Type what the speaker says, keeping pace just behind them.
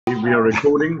We are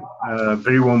recording.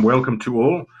 Very warm welcome to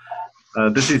all.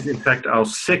 This is, in fact, our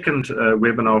second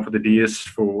webinar for the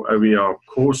DS4OER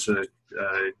course, the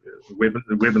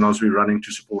webinars we're running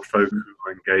to support folk who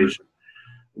are engaged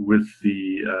with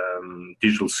the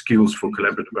digital skills for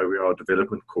collaborative OER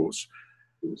development course.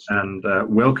 And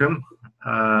welcome.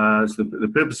 So the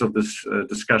purpose of this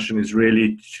discussion is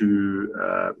really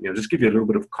to just give you a little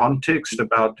bit of context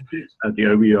about the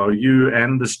OERU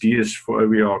and this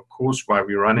DS4OER course, why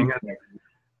we're running it,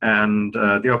 and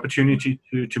the opportunity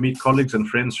to meet colleagues and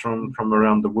friends from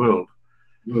around the world.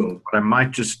 What I might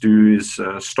just do is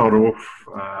start off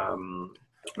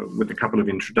with a couple of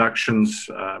introductions.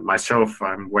 Myself,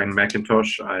 I'm Wayne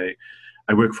McIntosh.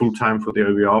 I work full-time for the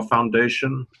OER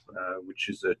Foundation, which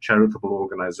is a charitable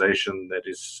organization that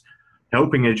is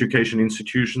helping education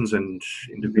institutions and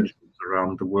individuals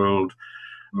around the world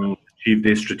achieve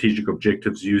their strategic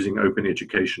objectives using open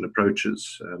education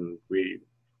approaches. And we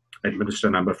administer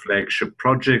a number of flagship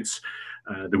projects.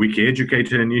 The Wiki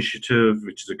Educator Initiative,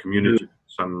 which is a community of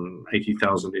some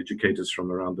 80,000 educators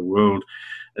from around the world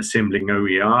assembling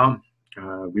OER.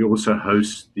 We also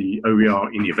host the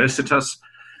OER Universitas,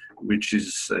 which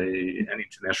is an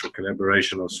international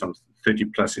collaboration of some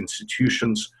 30+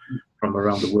 institutions from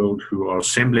around the world who are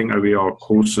assembling OER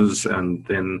courses and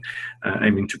then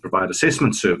aiming to provide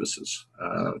assessment services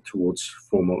towards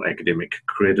formal academic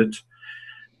credit.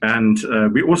 And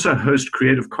we also host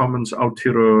Creative Commons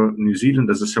Aotearoa New Zealand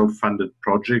as a self-funded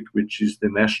project, which is the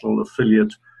national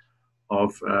affiliate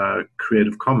of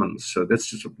Creative Commons. So that's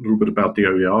just a little bit about the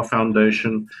OER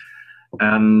Foundation.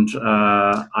 And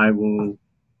I will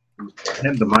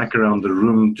hand the mic around the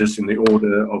room just in the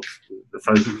order of the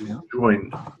folks who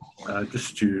joined,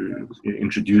 just to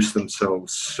introduce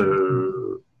themselves.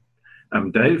 So,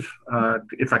 Dave,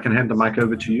 if I can hand the mic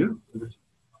over to you.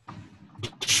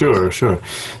 Sure. So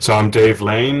I'm Dave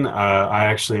Lane. I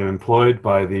actually am employed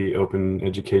by the Open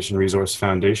Education Resource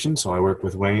Foundation, so I work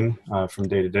with Wayne from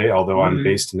day to day, although I'm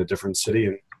based in a different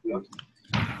city.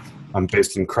 I'm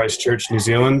based in Christchurch, New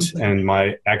Zealand, and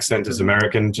my accent is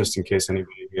American, just in case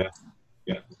anybody,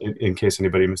 in case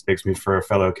anybody mistakes me for a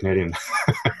fellow Canadian.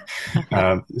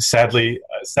 Sadly,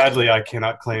 I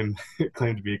cannot claim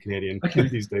to be a Canadian.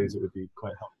 These days. It would be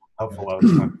quite helpful all the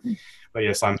time. But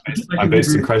yes, I'm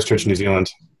based in Christchurch, New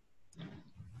Zealand,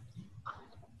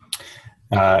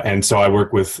 and so I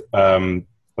work with OER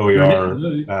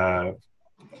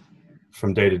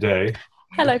from day to day.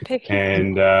 Hello, Picky.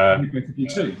 And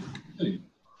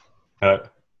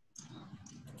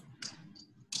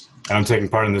I'm taking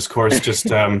part in this course just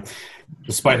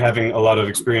despite having a lot of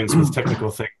experience with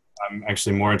technical things. I'm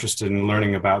actually more interested in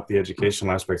learning about the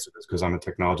educational aspects of this because I'm a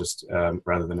technologist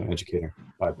rather than an educator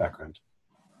by background.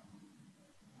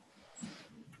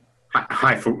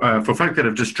 Hi, for folk that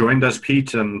have just joined us,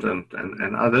 Pete and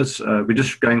others, we're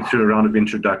just going through a round of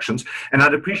introductions. And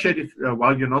I'd appreciate if,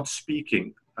 while you're not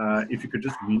speaking, if you could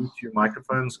just mute your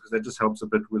microphones, because that just helps a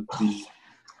bit with the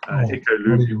echo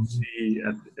loop. You'll see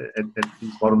at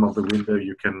the bottom of the window,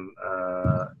 you can,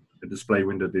 the display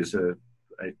window, there's a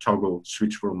toggle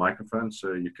switch for a microphone,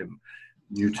 so you can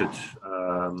mute it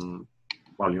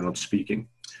while you're not speaking.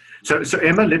 So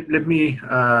Emma, let me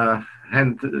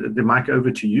hand the mic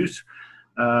over to you.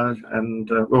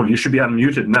 Well, you should be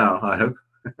unmuted now, I hope.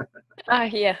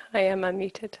 Yeah, I am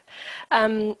unmuted.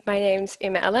 My name's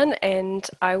Emma Allen, and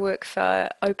I work for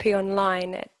OP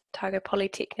Online at Otago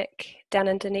Polytechnic down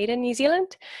in Dunedin, New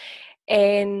Zealand.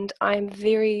 And I'm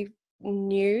very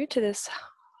new to this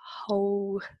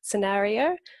whole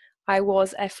scenario. I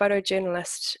was a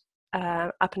photojournalist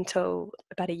up until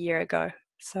about a year ago.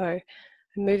 So I'm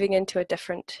moving into a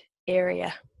different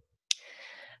area.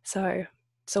 So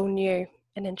it's all new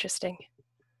and interesting.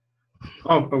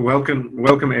 Oh,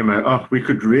 welcome, Emma. Oh, we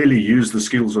could really use the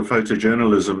skills of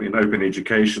photojournalism in open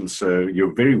education, so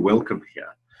you're very welcome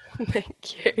here.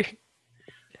 Thank you.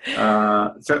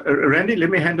 So, Randy, let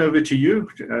me hand over to you.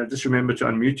 Just remember to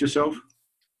unmute yourself.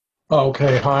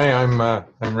 Okay, hi, I'm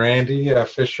Randy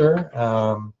Fisher.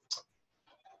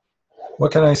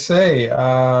 What can I say?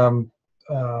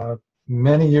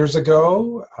 Many years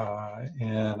ago,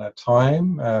 in a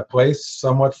time, a place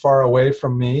somewhat far away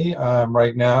from me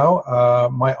right now,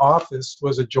 my office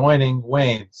was adjoining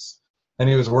Wayne's, and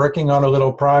he was working on a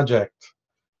little project.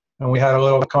 And we had a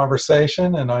little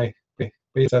conversation, and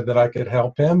we said that I could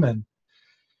help him, and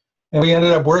we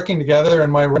ended up working together.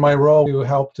 And my role to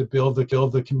help to build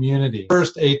the community.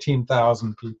 First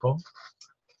 18,000 people,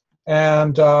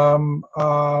 and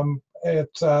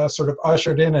it sort of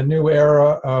ushered in a new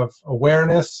era of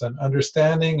awareness and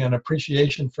understanding and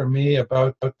appreciation for me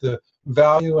about the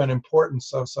value and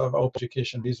importance of open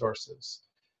education resources.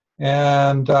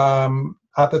 And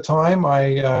at the time,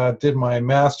 I did my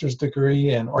master's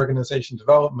degree in organization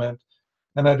development,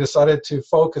 and I decided to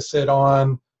focus it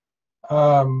on,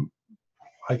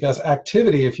 I guess,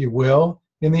 activity, if you will,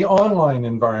 in the online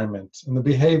environment and the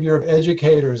behavior of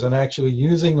educators and actually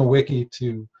using a wiki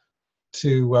to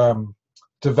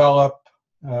develop,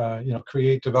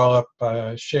 create, develop,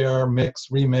 share, mix,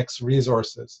 remix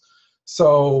resources.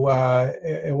 So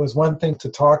it was one thing to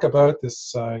talk about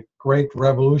this great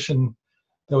revolution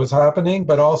that was happening,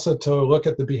 but also to look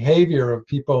at the behavior of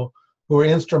people who were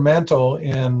instrumental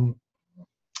in,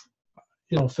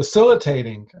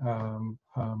 facilitating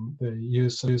the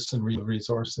use and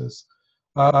resources.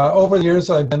 Over the years,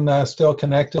 I've been still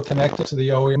connected to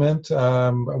the OER movement. I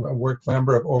worked for a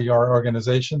number of OER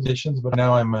organizations, but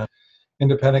now I'm an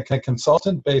independent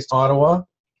consultant based in Ottawa,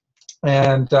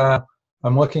 and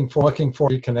I'm looking for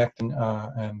reconnecting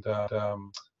and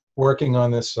working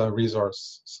on this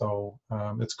resource. So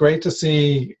it's great to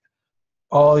see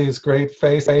all these great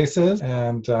faces,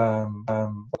 and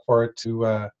look forward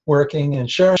to working and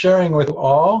sharing with you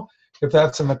all, if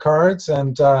that's in the cards.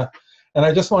 And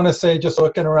I just want to say, just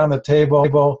looking around the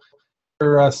table,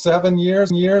 for 7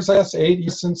 years, I guess 8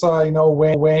 years since I know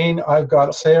Wayne, I've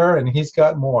got hair and he's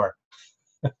got more.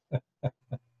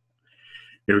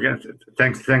 Here we go.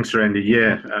 Thanks, Randy.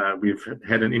 Yeah, we've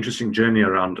had an interesting journey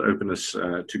around openness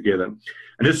together.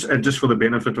 And just for the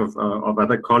benefit of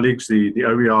other colleagues, the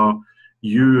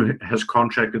OERU has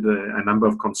contracted a number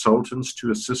of consultants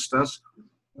to assist us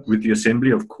with the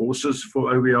assembly of courses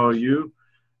for OERU.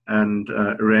 And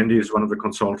Randy is one of the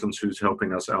consultants who's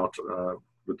helping us out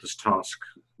with this task.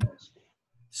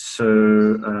 So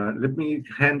let me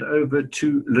hand over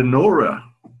to Lenora.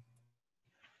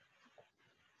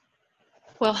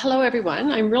 Well, hello,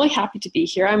 everyone. I'm really happy to be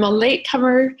here. I'm a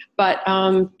latecomer, but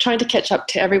trying to catch up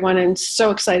to everyone, and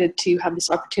so excited to have this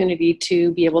opportunity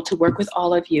to be able to work with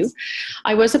all of you.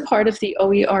 I was a part of the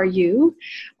OERU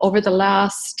over the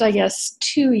last, I guess,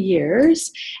 2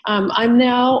 years. I'm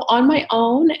now on my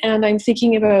own, and I'm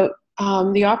thinking about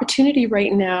the opportunity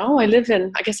right now. I live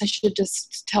in, I guess I should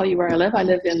just tell you where I live. I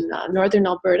live in northern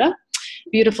Alberta,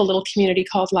 beautiful little community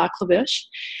called La Claviche.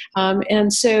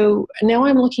 And so now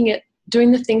I'm looking at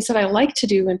doing the things that I like to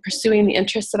do and pursuing the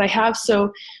interests that I have.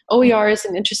 So OER is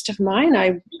an interest of mine.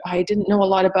 I didn't know a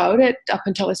lot about it up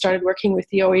until I started working with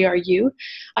the OERU.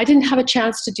 I didn't have a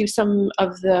chance to do some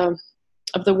of the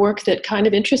work that kind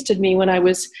of interested me when I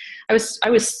was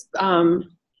kind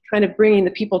of bringing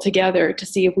the people together to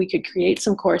see if we could create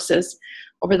some courses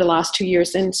over the last 2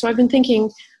 years. And so I've been thinking,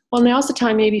 well, now's the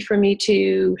time maybe for me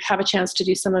to have a chance to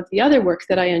do some of the other work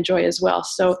that I enjoy as well.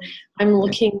 So I'm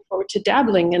looking forward to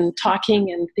dabbling and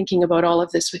talking and thinking about all of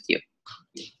this with you.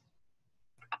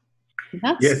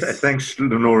 Yes, thanks,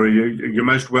 Lenora. You're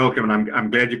most welcome, and I'm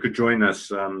glad you could join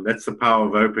us. That's the power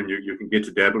of open. You can get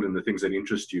to dabble in the things that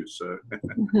interest you. So,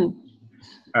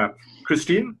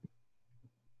 Christine?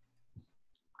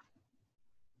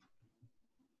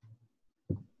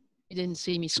 You didn't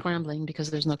see me scrambling because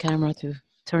there's no camera to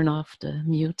turn off the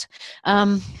mute.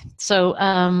 So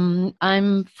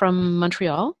I'm from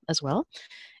Montreal as well.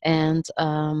 And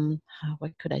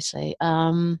what could I say?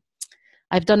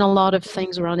 I've done a lot of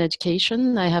things around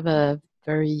education. I have a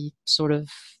very sort of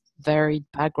varied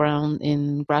background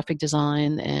in graphic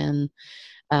design and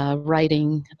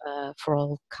writing for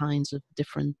all kinds of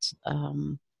different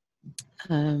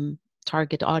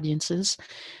target audiences,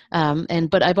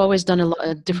 but I've always done a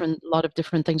lot of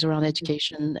different things around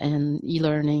education and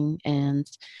e-learning, and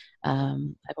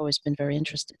I've always been very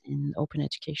interested in open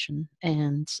education.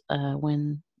 And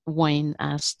when Wayne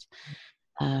asked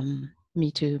me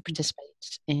to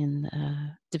participate in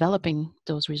developing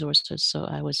those resources, so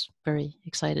I was very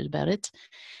excited about it,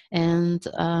 and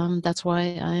that's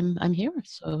why I'm here,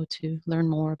 so to learn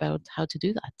more about how to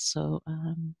do that. So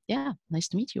yeah, nice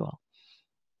to meet you all.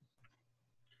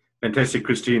 Fantastic,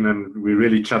 Christine, and we're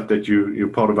really chuffed that you're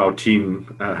part of our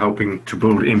team helping to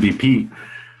build MVP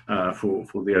for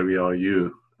the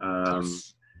OERU.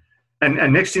 Yes.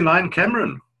 And next in line,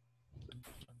 Cameron.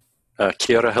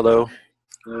 Kia ora, hello.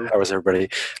 How is everybody?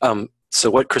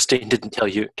 So what Christine didn't tell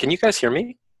you, can you guys hear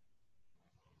me?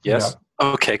 Yes? Yeah.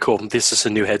 Okay, cool. This is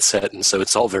a new headset, and so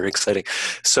it's all very exciting.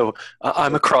 So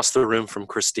I'm across the room from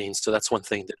Christine, so that's one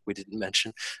thing that we didn't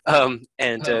mention.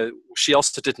 She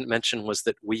also didn't mention was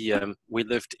that we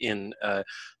lived in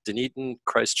Dunedin,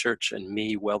 Christchurch, and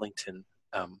Wellington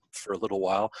for a little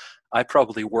while. I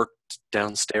probably worked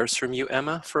downstairs from you,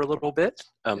 Emma, for a little bit.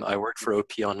 I worked for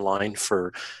OP Online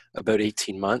for about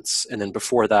 18 months, and then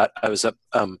before that, I was up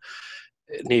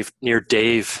near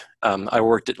Dave. I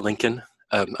worked at Lincoln.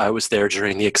 I was there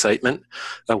during the excitement.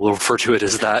 We'll refer to it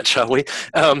as that, shall we?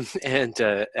 And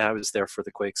I was there for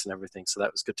the quakes and everything, so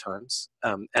that was good times.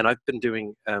 And I've been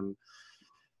doing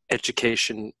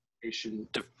education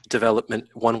development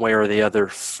one way or the other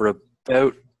for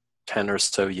about 10 or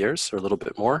so years, or a little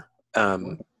bit more.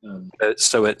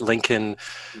 So at Lincoln,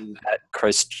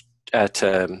 at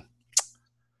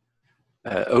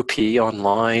OP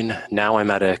Online, now I'm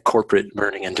at a corporate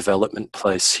learning and development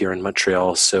place here in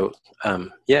Montreal. So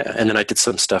yeah, and then I did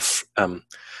some stuff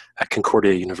at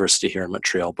Concordia University here in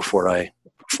Montreal before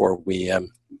we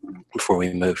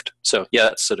moved. So yeah,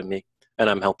 that's sort of me, and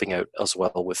I'm helping out as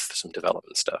well with some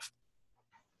development stuff.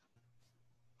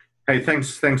 Hey,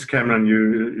 thanks, Cameron.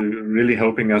 You're really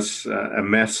helping us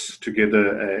amass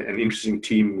together an interesting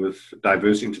team with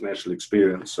diverse international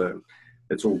experience. So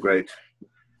that's all great.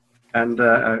 And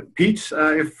Pete,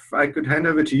 if I could hand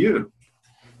over to you.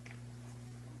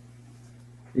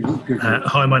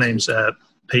 Hi, my name's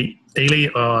Pete Ely.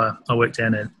 I work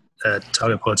down at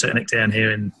Otago Polytechnic down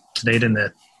here in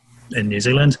Dunedin in New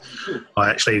Zealand. I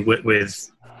actually work with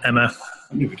Emma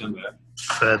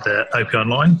for the OP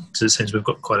Online, so it seems we've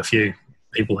got quite a few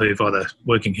people who've either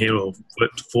working here or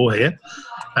worked for here.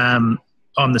 I'm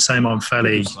the same. I'm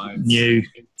fairly new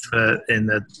in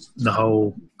the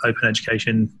whole open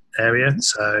education area,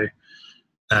 so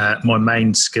my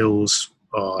main skills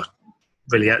are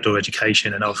really outdoor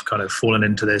education, and I've kind of fallen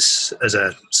into this as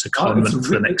a secondment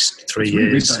for the next 3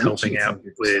 years, helping out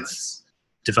with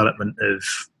development of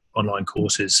online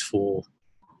courses for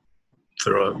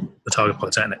Otago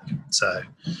Polytechnic. So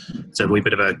it's a wee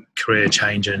bit of a career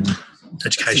change in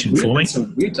education for me. It's a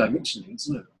weird dimension,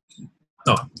 isn't it?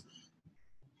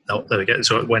 Oh, there we go.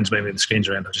 So when's moving the screens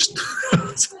around? I just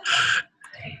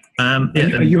yeah.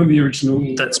 Are you on the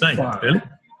original? That's me, file? really.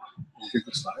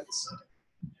 Google Slides.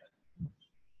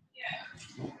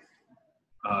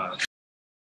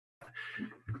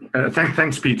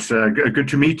 Thanks, Pete. Good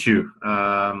to meet you.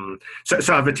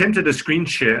 So I've attempted a screen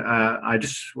share. I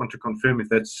just want to confirm if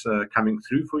that's coming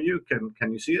through for you.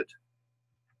 Can you see it?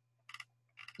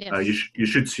 Yes. You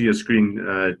should see a screen,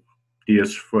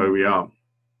 DS4OER.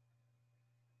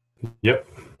 Yep.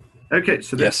 Okay,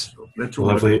 so that's all.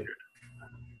 Lovely.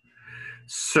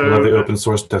 So lovely open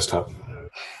source desktop.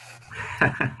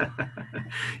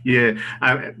 Yeah.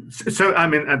 So I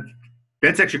mean,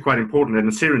 that's actually quite important, and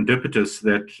it's serendipitous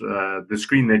that the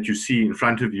screen that you see in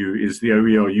front of you is the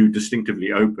OERU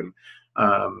distinctively open.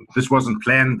 This wasn't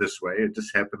planned this way. It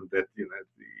just happened that the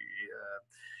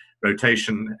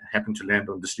rotation happened to land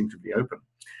on distinctively open.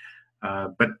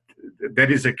 But that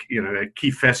is a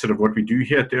key facet of what we do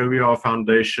here at the OER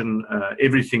Foundation.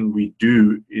 Everything we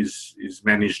do is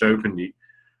managed openly.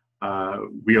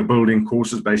 We are building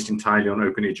courses based entirely on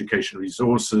open education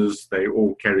resources. They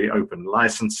all carry open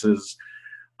licenses.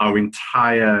 Our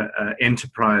entire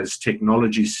enterprise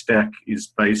technology stack is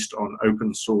based on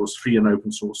open source, free and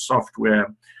open source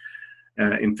software.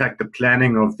 In fact, the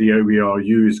planning of the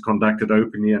OERU is conducted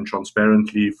openly and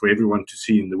transparently for everyone to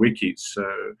see in the wikis. So,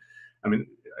 I mean,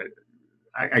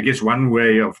 I guess one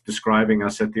way of describing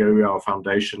us at the OER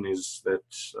Foundation is that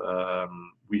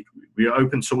we are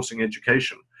open sourcing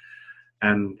education.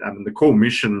 And the core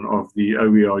mission of the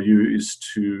OERU is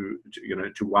to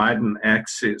widen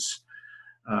access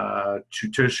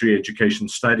to tertiary education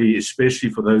study, especially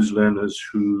for those learners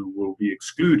who will be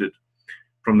excluded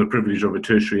from the privilege of a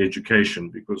tertiary education,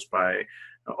 because by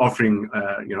offering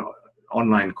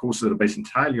online courses that are based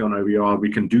entirely on OER,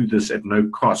 we can do this at no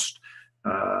cost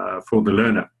for the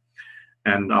learner.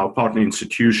 And our partner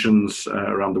institutions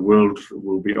around the world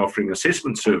will be offering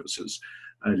assessment services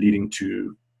leading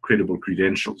to credible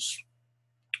credentials.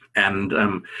 And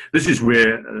this is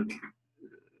where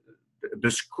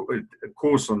this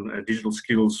course on digital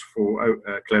skills for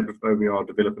collaborative OER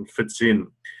development fits in,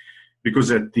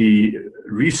 because at the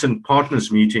recent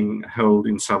partners meeting held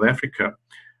in South Africa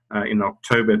in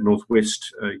October at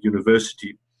Northwest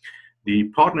University, the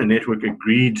partner network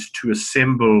agreed to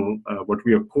assemble what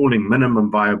we are calling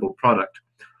minimum viable product,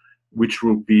 which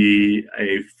will be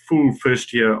a full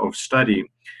first year of study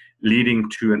leading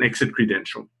to an exit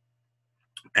credential.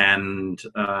 And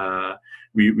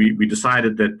we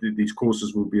decided that these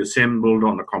courses will be assembled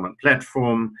on a common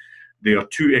platform. There are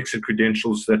 2 exit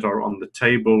credentials that are on the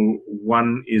table.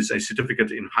 One is a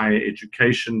certificate in higher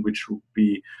education, which will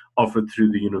be offered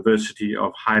through the University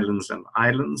of Highlands and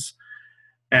Islands.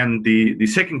 And the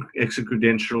second exit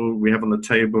credential we have on the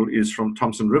table is from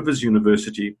Thompson Rivers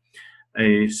University,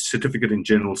 a certificate in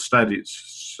general studies.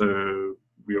 So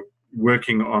we are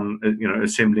working on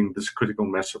assembling this critical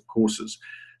mass of courses.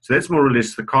 So that's more or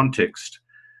less the context.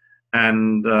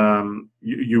 and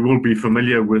you will be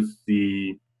familiar with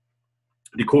the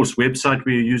course website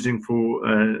we're using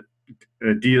for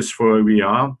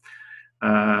DS4OER.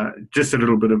 Just a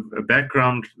little bit of a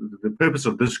background. The purpose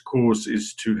of this course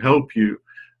is to help you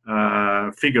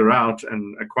figure out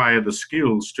and acquire the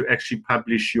skills to actually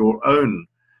publish your own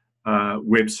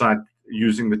website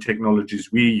using the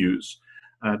technologies we use.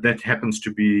 That happens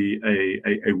to be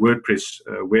a WordPress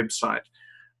website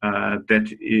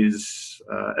that is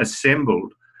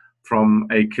assembled from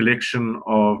a collection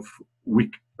of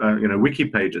wiki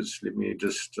pages. Let me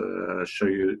just show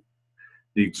you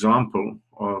the example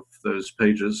of those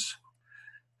pages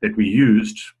that we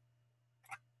used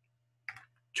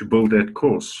to build that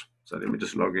course. So let me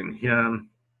just log in here.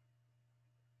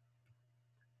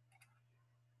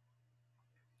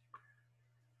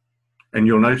 And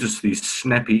you'll notice the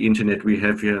snappy internet we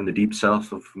have here in the deep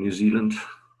south of New Zealand.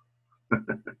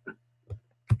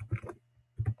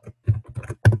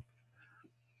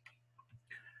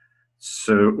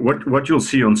 So what you'll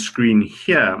see on screen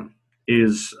here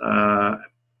is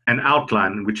an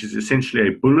outline, which is essentially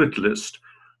a bullet list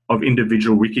of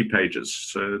individual wiki pages.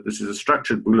 So this is a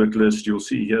structured bullet list. You'll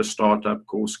see here startup,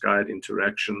 course guide,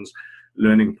 interactions,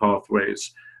 learning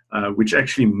pathways, which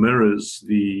actually mirrors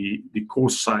the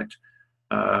course site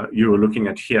you are looking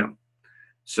at here.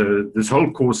 So this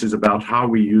whole course is about how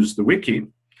we use the wiki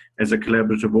as a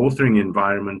collaborative authoring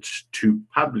environment to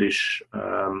publish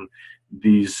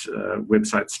these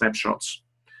website snapshots.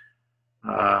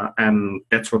 And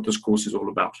that's what this course is all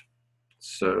about.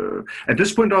 So at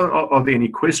this point, are there any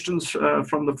questions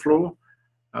from the floor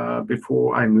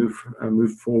before I move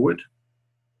forward?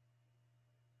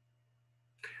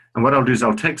 And what I'll do is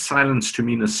I'll take silence to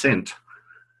mean assent,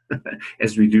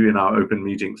 as we do in our open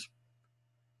meetings.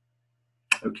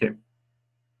 Okay.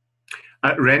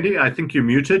 Randy, I think you're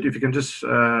muted. If you can just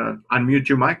unmute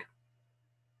your mic.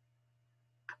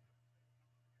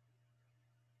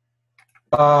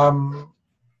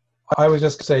 I was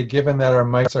just going to say, given that our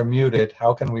mics are muted,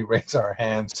 how can we raise our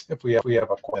hands if we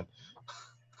have a question?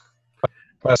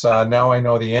 But now I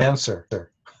know the answer.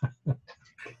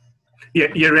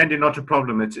 Yeah, Randy, not a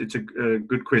problem. It's a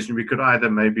good question. We could either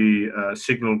maybe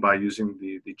signal by using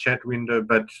the chat window,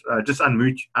 but just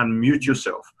unmute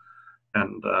yourself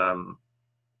and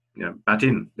butt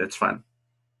in. That's fine.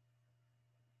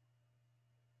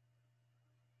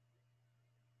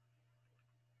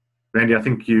 Randy, I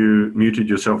think you muted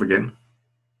yourself again.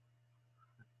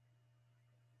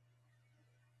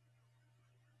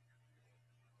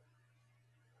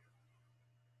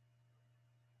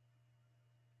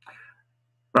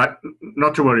 Right,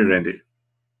 not to worry, Randy.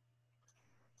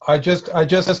 I just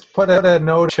put out a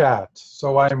no chat,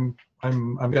 so I'm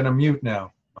going to mute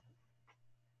now.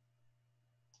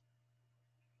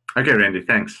 Okay, Randy,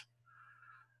 thanks.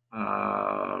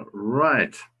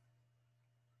 Right.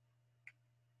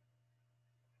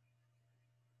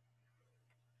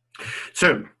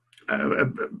 So a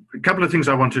couple of things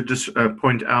I want to just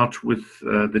point out with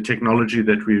the technology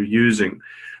that we're using.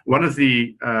 One of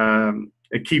the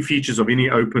key features of any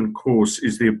open course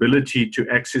is the ability to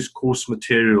access course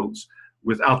materials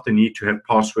without the need to have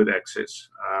password access.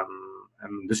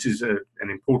 And this is an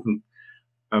important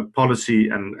policy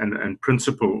and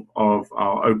principle of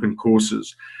our open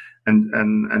courses.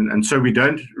 And so we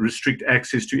don't restrict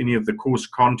access to any of the course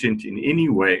content in any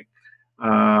way,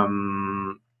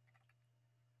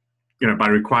 by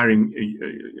requiring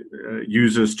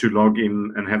users to log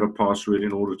in and have a password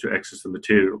in order to access the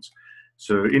materials.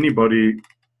 So anybody,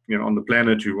 on the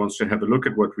planet who wants to have a look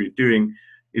at what we're doing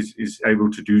is able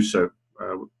to do so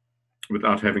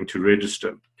without having to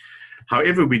register.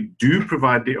 However, we do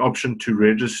provide the option to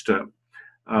register,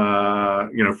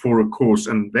 for a course,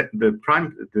 and that there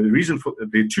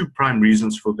are two prime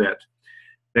reasons for that.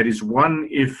 That is, one,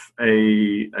 if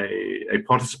a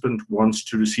participant wants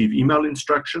to receive email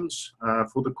instructions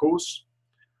for the course,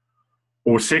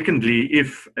 or secondly,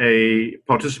 if a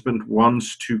participant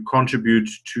wants to contribute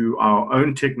to our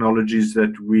own technologies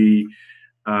that we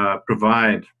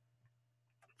provide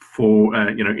for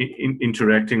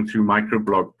interacting through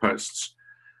microblog posts.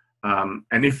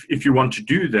 And if you want to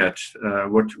do that,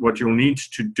 what you'll need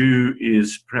to do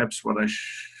is perhaps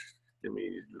let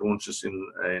me launch this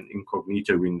in an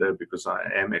incognito window because I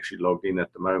am actually logged in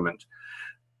at the moment.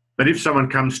 But if someone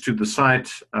comes to the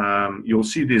site, you'll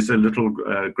see there's a little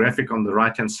graphic on the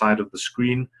right-hand side of the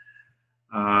screen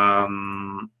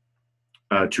to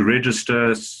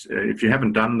register. If you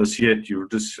haven't done this yet, you'll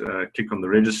just click on the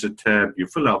Register tab, you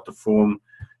fill out the form,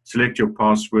 select your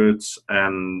passwords,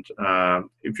 and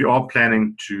if you are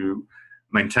planning to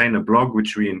maintain a blog,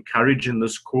 which we encourage in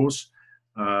this course,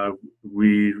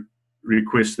 we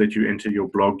request that you enter your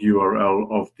blog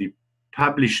URL of the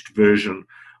published version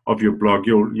of your blog.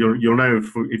 You'll know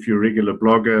if you're a regular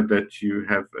blogger that you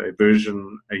have a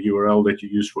version, a URL that you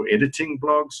use for editing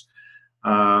blogs.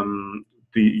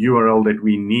 The URL that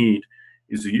we need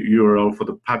is the URL for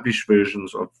the published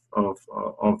versions of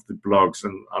the blogs,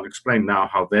 and I'll explain now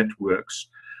how that works.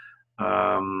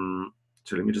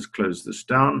 So let me just close this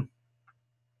down.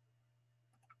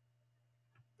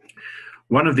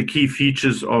 One of the key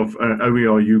features of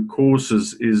OERU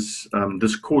courses is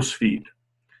this course feed,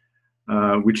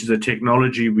 which is a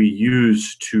technology we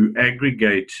use to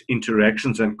aggregate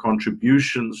interactions and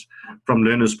contributions from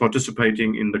learners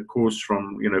participating in the course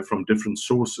from different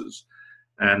sources.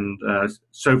 And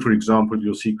so, for example,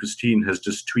 you'll see Christine has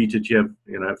just tweeted here,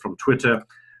 from Twitter,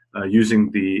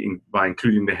 by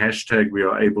including the hashtag, we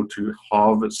are able to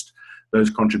harvest those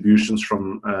contributions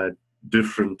from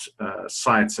different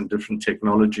sites and different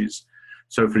technologies.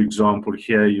 So, for example,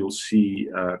 here you'll see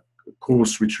a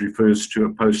course which refers to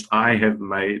a post I have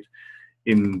made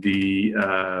in the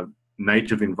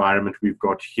native environment we've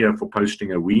got here for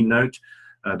posting a WeNote.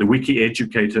 The Wiki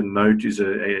Educator Note is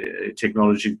a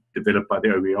technology developed by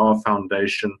the OER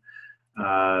Foundation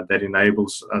that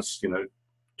enables us,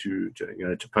 to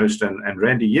post. And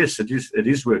Randy, yes, it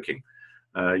is working.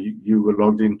 You were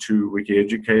logged into Wiki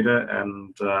Educator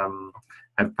and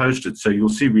have posted. So you'll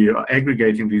see we are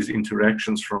aggregating these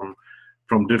interactions from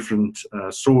different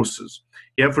sources.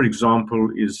 Here, for example,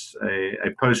 is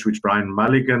a post which Brian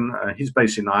Mulligan, he's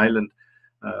based in Ireland,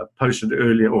 posted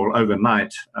earlier or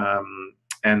overnight.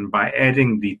 And by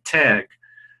adding the tag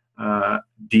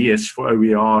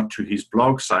DS4OER to his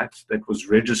blog site that was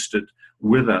registered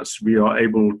with us, we are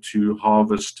able to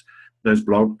harvest those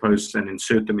blog posts and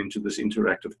insert them into this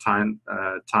interactive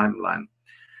timeline.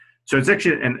 So it's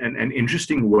actually an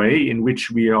interesting way in which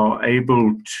we are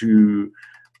able to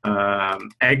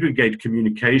aggregate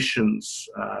communications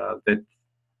that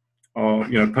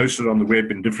are posted on the web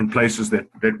in different places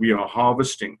that we are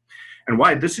harvesting. And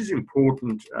why this is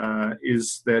important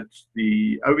is that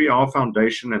the OER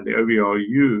Foundation and the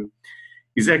OERU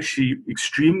is actually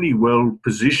extremely well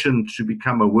positioned to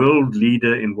become a world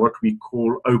leader in what we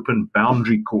call open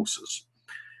boundary courses.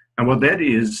 And what that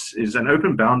is an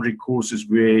open boundary course is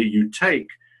where you take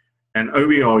an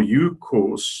OERU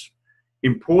course,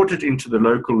 import it into the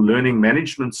local learning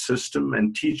management system,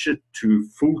 and teach it to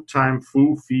full-time,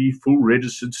 full-fee,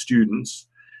 full-registered students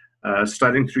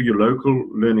studying through your local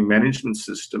learning management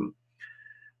system,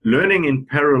 learning in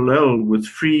parallel with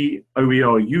free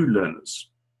OERU learners.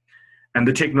 And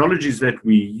the technologies that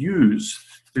we use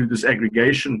through this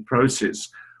aggregation process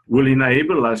will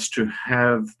enable us to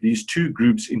have these two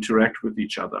groups interact with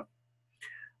each other.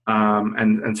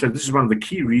 And so this is one of the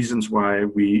key reasons why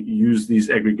we use these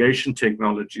aggregation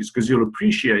technologies, because you'll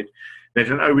appreciate that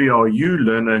an OERU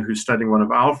learner who's studying one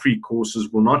of our free courses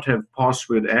will not have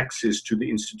password access to the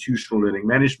institutional learning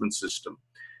management system.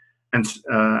 And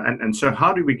so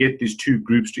how do we get these two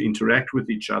groups to interact with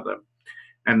each other?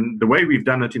 And the way we've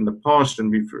done it in the past,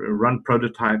 and we've run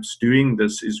prototypes doing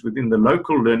this, is within the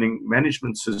local learning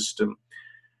management system,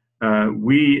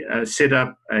 we set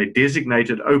up a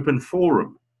designated open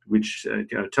forum, which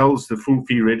tells the full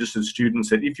fee registered students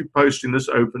that if you post in this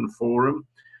open forum,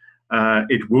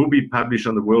 it will be published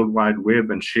on the World Wide Web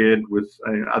and shared with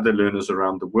other learners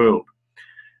around the world.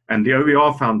 And the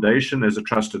OER Foundation, as a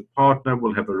trusted partner,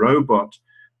 will have a robot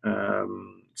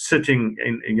sitting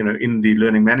in the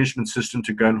learning management system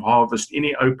to go and harvest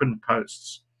any open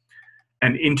posts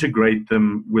and integrate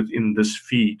them within this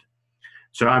feed.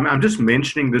 So I'm just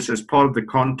mentioning this as part of the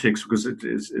context because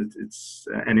it's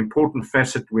an important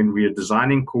facet when we are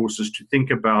designing courses to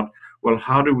think about, well,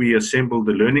 how do we assemble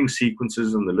the learning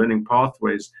sequences and the learning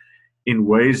pathways in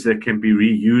ways that can be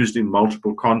reused in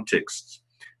multiple contexts.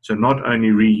 So not only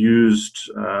reused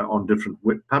on different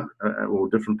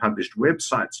different published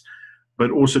websites, but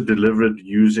also delivered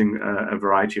using a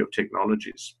variety of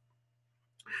technologies.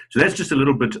 So that's just a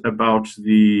little bit about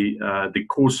the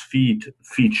course feed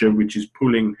feature, which is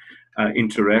pulling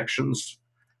interactions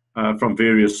from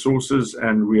various sources.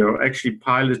 And we are actually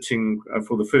piloting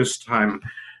for the first time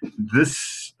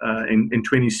this in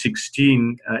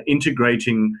 2016,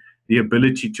 integrating the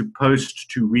ability to post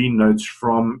to WeNotes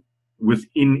from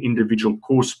within individual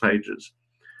course pages,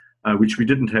 which we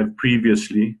didn't have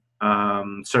previously.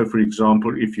 So, for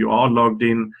example, if you are logged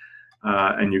in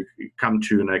and you come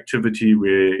to an activity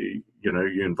where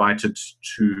you're invited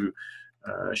to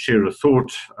share a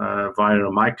thought via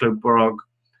a microblog,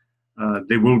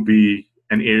 there will be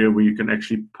an area where you can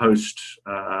actually post,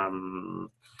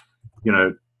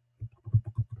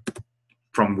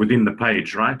 from within the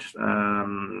page, right?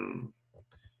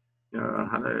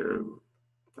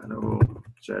 Hello.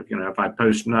 So, if I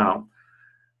post now,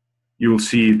 you'll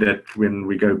see that when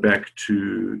we go back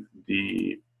to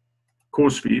the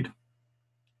course feed,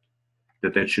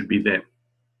 that should be there.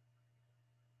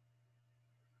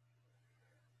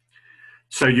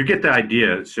 So you get the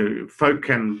idea. So folk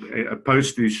can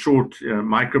post these short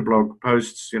microblog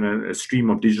posts, a stream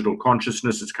of digital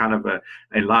consciousness. It's kind of a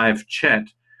live chat,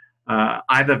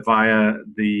 either via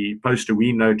the poster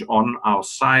we note on our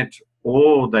site,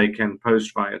 or they can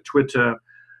post via Twitter.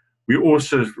 We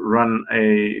also run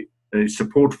a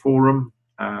support forum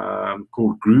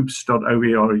called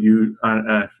groups.oeru,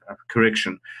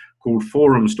 called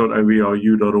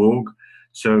forums.oeru.org.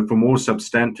 So for more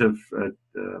substantive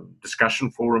discussion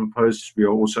forum posts, we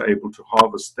are also able to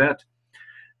harvest that.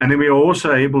 And then we are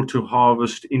also able to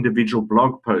harvest individual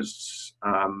blog posts.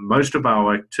 Most of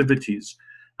our activities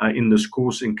in this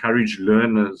course encourage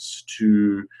learners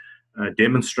to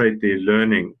demonstrate their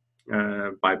learning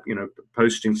by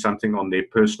posting something on their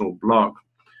personal blog.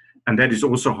 And that is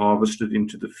also harvested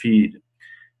into the feed.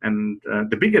 And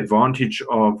the big advantage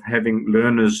of having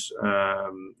learners,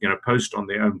 post on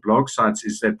their own blog sites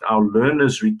is that our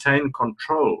learners retain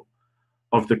control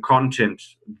of the content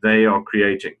they are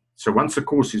creating. So once the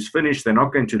course is finished, they're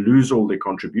not going to lose all their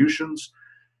contributions.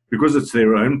 Because it's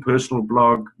their own personal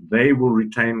blog, they will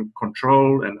retain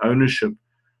control and ownership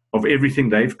of everything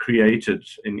they've created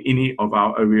in any of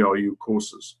our OERU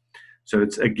courses. So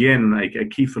it's, again, a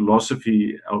key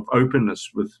philosophy of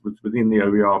openness within the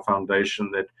OER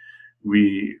Foundation, that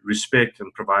we respect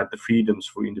and provide the freedoms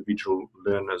for individual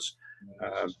learners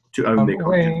to own their content.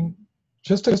 Wayne,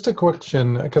 just a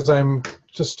question, because I'm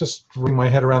just wrapping my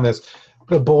head around this.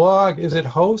 The blog, is it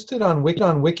hosted on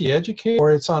WikiEducate,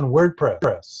 or it's on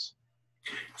WordPress?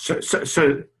 So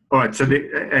all right, so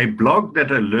a blog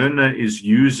that a learner is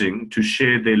using to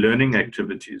share their learning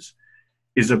activities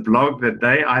is a blog that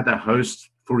they either host,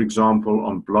 for example,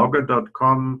 on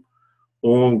blogger.com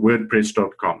or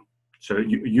wordpress.com. So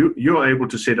you're able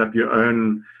to set up your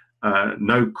own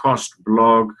no-cost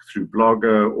blog through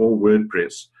Blogger or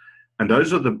WordPress. And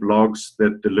those are the blogs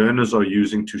that the learners are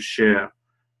using to share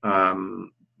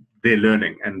their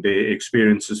learning and their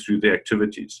experiences through their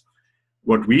activities.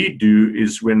 What we do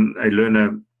is, when a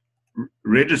learner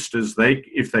registers,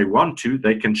 if they want to,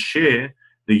 they can share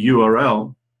the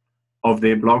URL of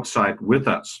their blog site with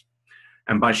us.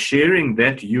 And by sharing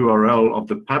that URL of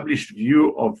the published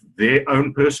view of their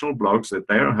own personal blogs that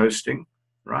they are hosting,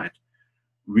 right,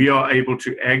 we are able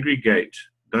to aggregate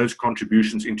those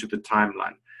contributions into the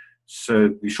timeline. So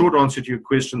the short answer to your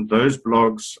question, those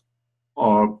blogs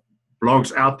are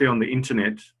blogs out there on the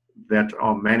internet that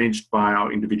are managed by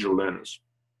our individual learners.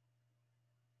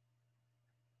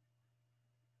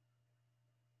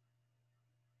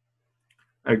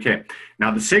 Okay, now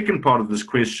the second part of this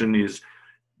question is,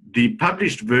 the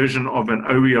published version of an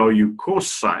OERU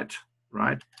course site,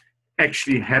 right,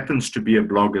 actually happens to be a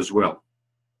blog as well.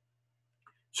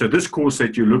 So this course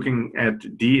that you're looking at,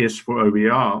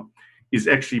 DS4OER, is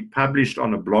actually published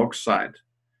on a blog site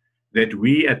that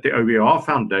we at the OER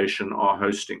Foundation are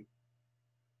hosting.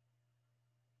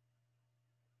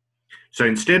 So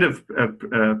instead of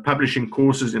publishing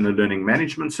courses in a learning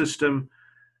management system,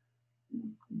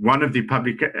 one of the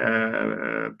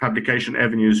publication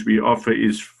avenues we offer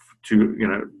is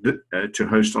to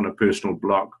host on a personal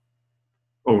blog,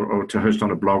 or to host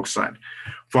on a blog site.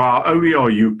 For our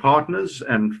OERU partners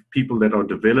and people that are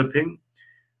developing,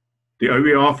 the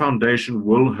OER Foundation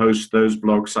will host those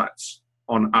blog sites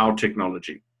on our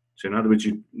technology. So in other words,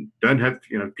 you don't have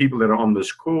people that are on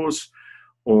this course,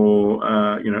 or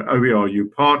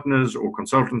OERU partners or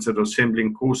consultants that are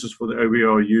assembling courses for the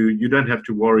OERU. You don't have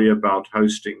to worry about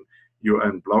hosting your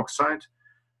own blog site.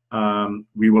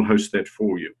 We will host that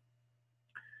for you.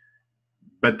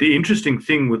 But the interesting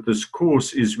thing with this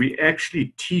course is we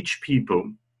actually teach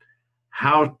people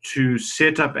how to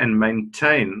set up and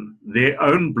maintain their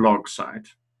own blog site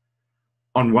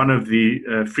on one of the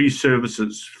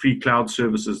free cloud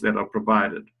services that are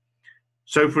provided.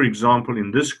 So, for example,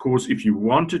 in this course, if you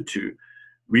wanted to,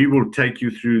 we will take you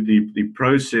through the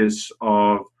process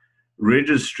of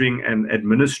registering and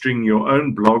administering your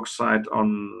own blog site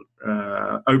on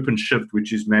OpenShift,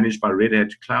 which is managed by Red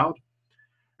Hat Cloud.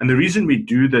 And the reason we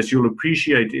do this, you'll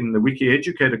appreciate, in the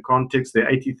WikiEducator context, there are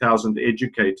 80,000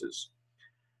 educators.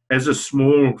 As a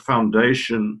small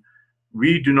foundation,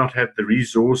 we do not have the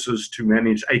resources to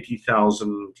manage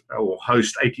 80,000 or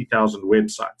host 80,000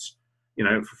 websites,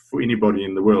 for anybody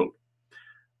in the world.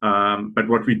 But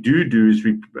what we do is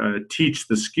we teach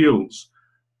the skills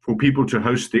for people to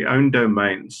host their own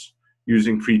domains,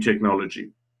 using free technology,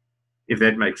 if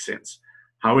that makes sense.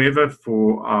 However, for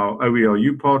our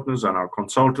OERU partners and our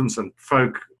consultants and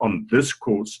folk on this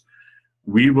course,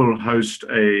 we will host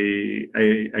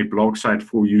a blog site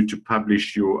for you to publish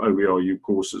your OERU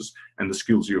courses and the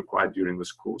skills you acquired during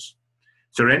this course.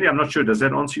 So Randy, I'm not sure, does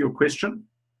that answer your question?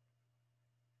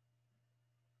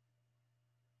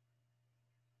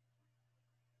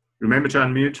 Remember to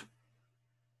unmute.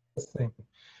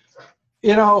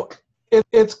 You know,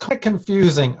 it's kind of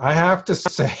confusing, I have to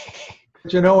say.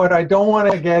 But you know what? I don't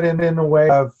want to get in the way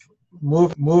of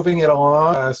moving it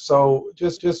along. So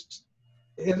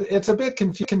it's a bit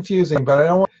confusing. But I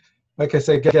don't want, like I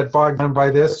say, get bogged down by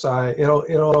this. It'll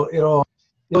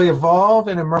evolve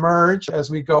and emerge as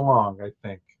we go along, I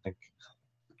think.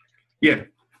 Yeah,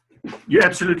 you're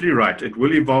absolutely right. It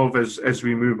will evolve as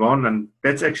we move on, and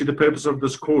that's actually the purpose of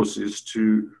this course, is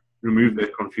to remove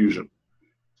that confusion.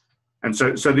 And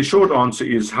so the short answer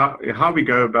is how we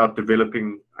go about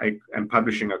developing and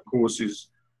publishing a course is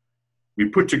we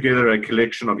put together a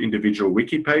collection of individual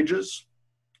wiki pages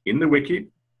in the wiki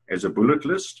as a bullet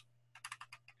list.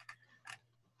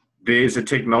 There's a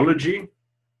technology,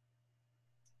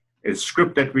 a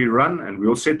script that we run, and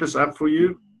we'll set this up for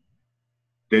you,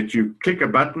 that you click a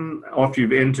button after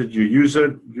you've entered your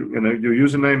your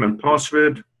username and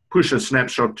password, push a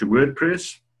snapshot to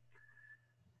WordPress.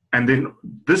 And then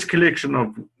this collection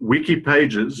of wiki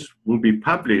pages will be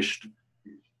published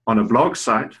on a blog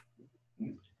site.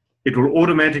 It will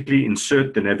automatically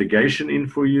insert the navigation in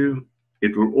for you.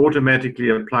 It will automatically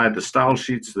apply the style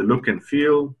sheets, the look and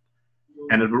feel,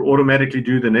 and it will automatically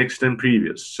do the next and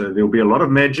previous. So there'll be a lot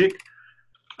of magic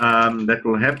that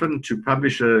will happen to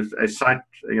publish a site,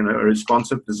 a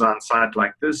responsive design site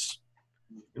like this,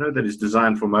 that is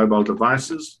designed for mobile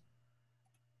devices.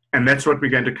 And that's what we're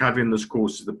going to cover in this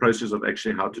course, the process of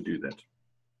actually how to do that.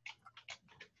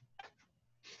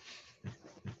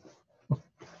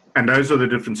 And those are the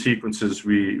different sequences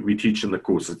we teach in the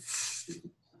course.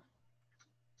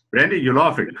 Randy, you're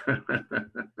laughing.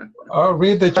 Oh,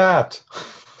 read the chat.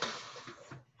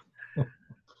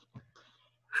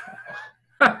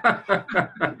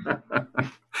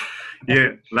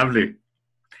 Yeah, lovely.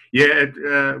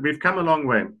 Yeah, we've come a long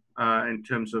way in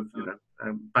terms of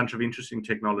a bunch of interesting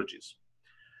technologies.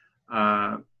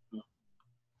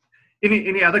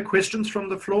 Any other questions from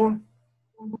the floor?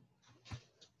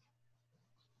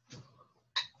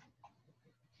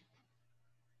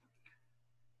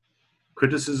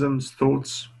 Criticisms,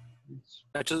 thoughts?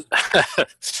 I just,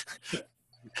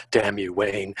 damn you,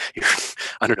 Wayne.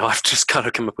 I don't know, I've just kind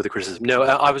of come up with a criticism. No,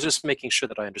 I was just making sure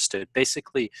that I understood.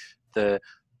 Basically, the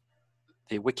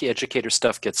Wiki Educator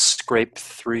stuff gets scraped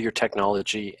through your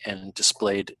technology and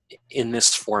displayed in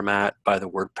this format by the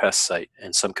WordPress site,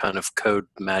 and some kind of code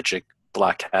magic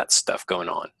black hat stuff going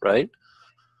on, right?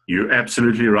 You're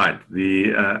absolutely right.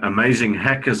 The amazing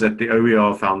hackers at the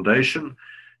OER Foundation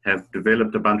have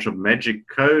developed a bunch of magic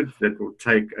code that will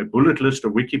take a bullet list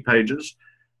of wiki pages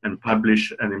and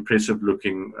publish an impressive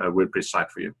looking WordPress site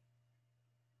for you.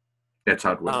 That's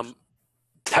how it works.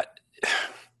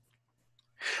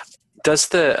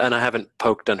 And I haven't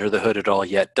poked under the hood at all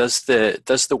yet, does the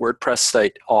WordPress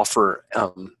site offer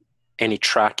any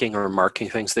tracking or marking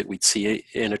things that we'd see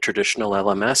in a traditional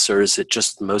LMS, or is it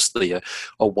just mostly a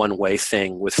one-way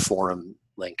thing with forum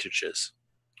linkages?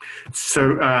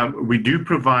 So we do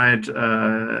provide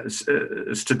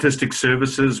statistics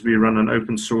services. We run an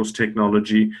open source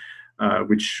technology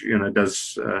which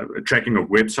does tracking of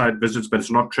website visits, but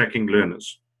it's not tracking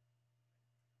learners.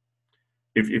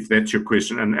 If that's your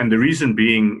question. And the reason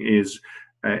being is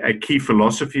a key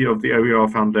philosophy of the OER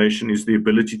Foundation is the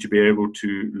ability to be able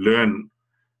to learn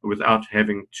without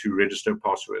having to register a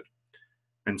password.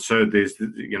 And so there's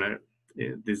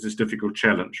this difficult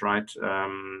challenge, right?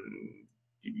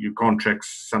 You can't track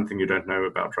something you don't know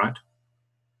about, right?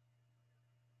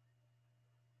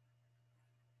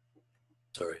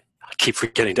 Sorry, I keep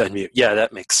forgetting to unmute. Yeah,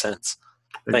 that makes sense.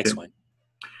 Okay. Thanks, Wayne.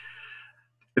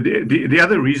 The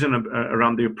other reason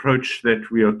around the approach that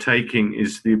we are taking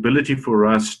is the ability for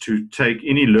us to take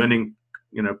any learning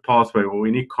pathway or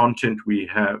any content we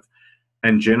have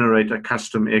and generate a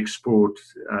custom export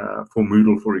for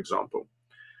Moodle, for example.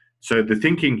 So the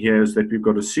thinking here is that we've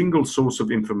got a single source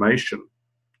of information,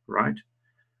 right,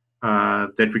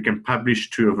 that we can publish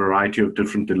to a variety of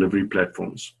different delivery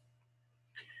platforms.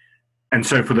 And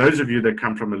so for those of you that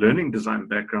come from a learning design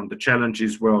background, the challenge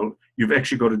is, well, you've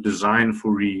actually got to design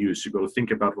for reuse. You've got to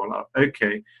think about, well,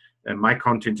 okay, my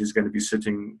content is going to be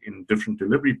sitting in different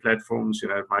delivery platforms. It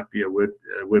might be a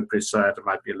WordPress site, it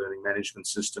might be a learning management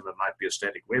system, it might be a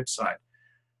static website.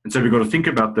 And so we've got to think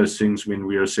about those things when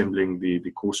we're assembling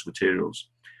the course materials.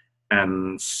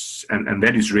 And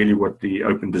that is really what the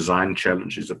Open Design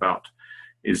Challenge is about,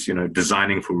 is, you know,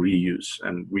 designing for reuse.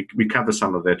 And we cover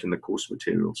some of that in the course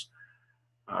materials.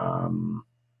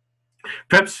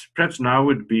 Perhaps now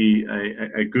would be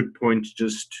a good point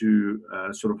just to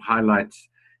sort of highlight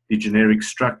the generic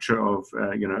structure of,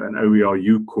 you know, an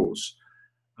OERU course.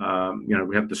 You know,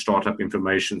 we have the startup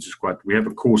information. We have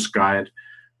a course guide,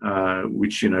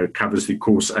 which, you know, covers the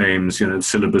course aims, you know, the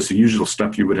syllabus, the usual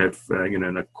stuff you would have, you know,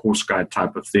 in a course guide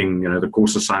type of thing, you know, the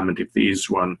course assignment, if there is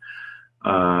one,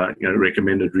 you know,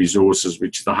 recommended resources,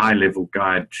 which is the high level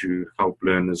guide to help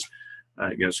learners,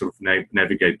 you know, sort of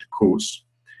navigate the course.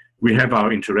 We have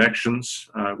our interactions,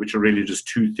 which are really just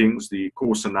two things: the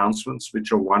course announcements,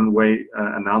 which are one-way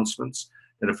announcements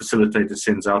that a facilitator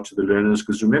sends out to the learners.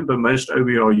 Because remember, most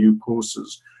OERU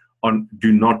courses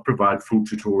do not provide full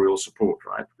tutorial support,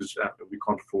 right? Because we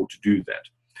can't afford to do that.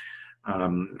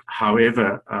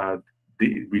 However,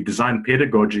 we design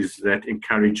pedagogies that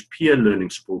encourage peer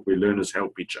learning support, where learners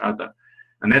help each other.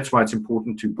 And that's why it's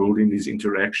important to build in these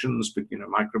interactions, but, you know,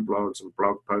 microblogs and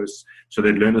blog posts, so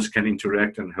that learners can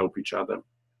interact and help each other.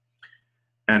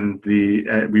 And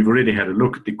we've already had a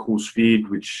look at the course feed,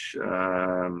 which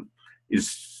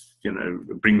is, you know,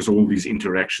 brings all these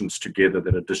interactions together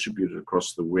that are distributed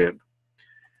across the web.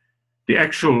 The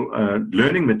actual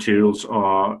learning materials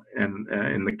are, and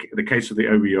in the case of the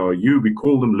OERU, we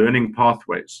call them learning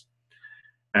pathways.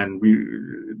 And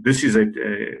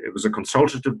it was a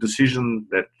consultative decision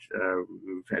that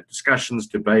we've had discussions,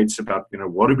 debates about, you know,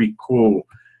 what do we call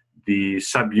the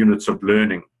subunits of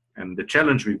learning? And the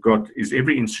challenge we've got is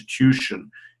every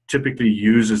institution typically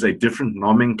uses a different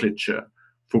nomenclature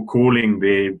for calling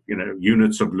their, you know,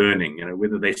 units of learning, you know,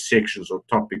 whether they're sections or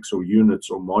topics or units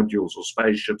or modules or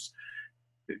spaceships.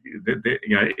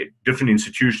 You know, different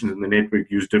institutions in the network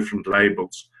use different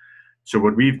labels. So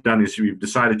what we've done is we've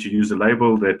decided to use a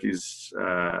label that is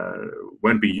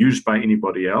won't be used by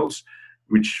anybody else,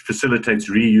 which facilitates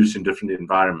reuse in different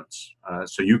environments.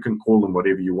 So you can call them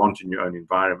whatever you want in your own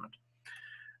environment.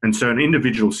 And so an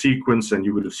individual sequence, and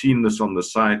you would have seen this on the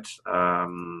site,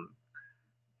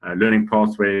 learning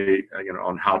pathway, you know,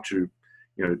 on how to,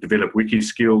 you know, develop wiki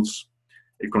skills.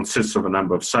 It consists of a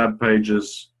number of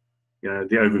sub-pages, you know,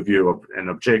 the overview of and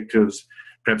objectives,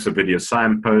 perhaps a video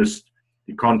signpost,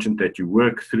 the content that you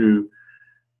work through.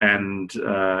 And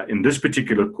in this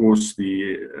particular course,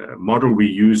 the model we're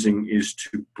using is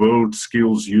to build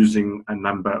skills using a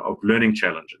number of learning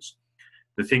challenges.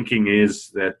 The thinking is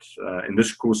that in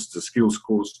this course, it's a skills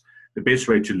course, the best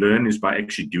way to learn is by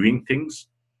actually doing things.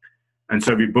 And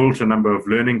so we built a number of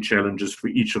learning challenges for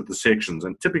each of the sections.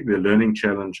 And typically the learning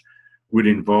challenge would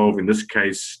involve, in this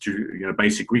case, to, you know,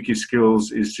 basic wiki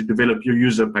skills is to develop your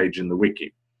user page in the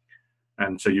wiki.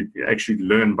 And so you actually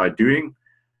learn by doing,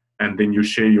 and then you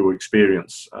share your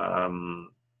experience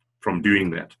from doing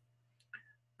that.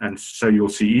 And so you'll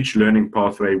see each learning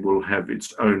pathway will have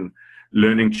its own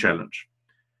learning challenge.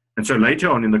 And so later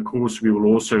on in the course, we will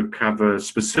also cover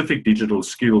specific digital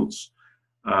skills,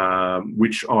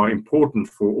 which are important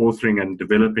for authoring and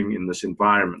developing in this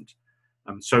environment.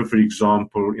 So, for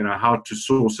example, you know, how to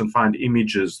source and find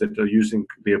images that are using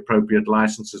the appropriate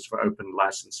licenses for open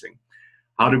licensing.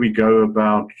 How do we go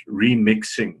about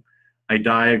remixing a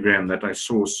diagram that I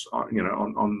source, you know,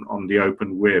 on the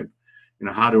open web? You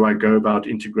know, how do I go about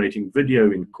integrating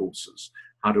video in courses?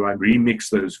 How do I remix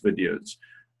those videos?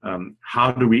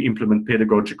 How do we implement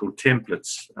pedagogical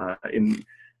templates? In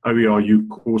OERU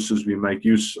courses, we make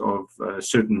use of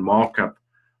certain markup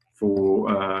for,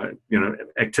 you know,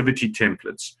 activity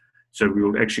templates. So we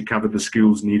will actually cover the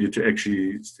skills needed to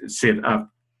actually set up,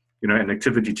 you know, an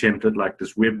activity template like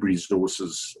this web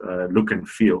resources look and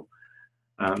feel.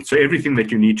 So everything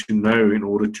that you need to know in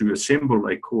order to assemble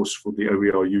a course for the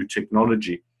OERU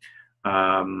technology,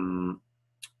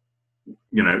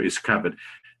 you know, is covered.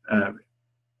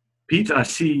 Pete, I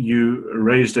see you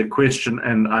raised a question,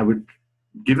 and I would,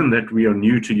 given that we are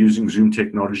new to using Zoom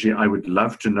technology, I would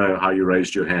love to know how you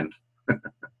raised your hand.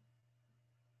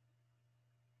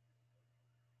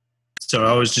 So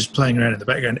I was just playing around in the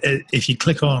background. If you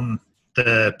click on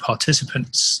the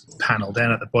participants panel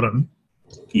down at the bottom,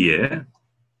 yeah,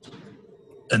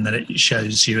 and then it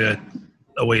shows you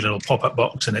a wee little pop-up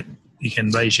box, and you can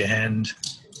raise your hand.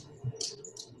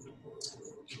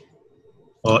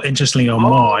 Or interestingly on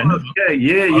mine. Okay,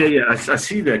 yeah. I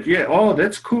see that. Yeah. Oh,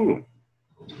 that's cool.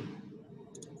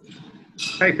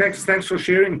 Hey, thanks for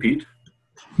sharing, Pete.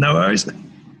 No worries.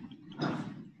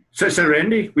 So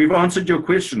Randy, we've answered your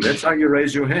question. That's how you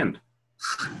raise your hand.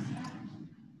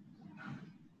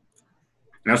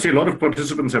 Now, I see a lot of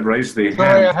participants have raised their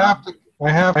Sorry, hands. I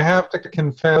have to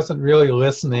confess, I wasn't really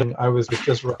listening. I was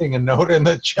just writing a note in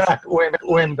the chat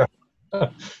window.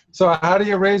 So how do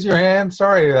you raise your hand?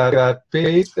 Sorry,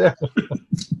 Pete.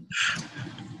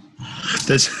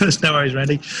 There's no worries,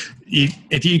 Randy.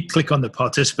 If you click on the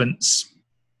participants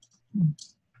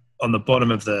on the bottom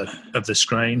of the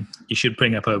screen, you should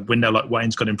bring up a window like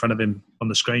Wayne's got in front of him on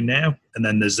the screen now, and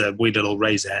then there's a wee little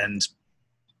raise hand.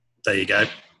 There you go.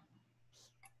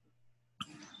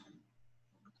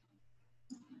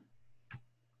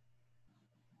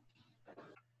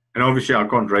 And obviously, I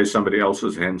can't raise somebody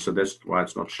else's hand, so that's why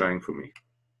it's not showing for me.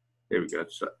 There we go.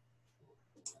 So,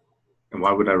 and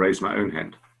why would I raise my own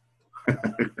hand?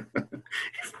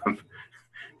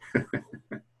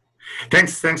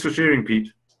 Thanks for sharing,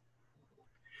 Pete.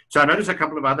 So I noticed a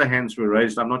couple of other hands were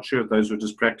raised. I'm not sure if those were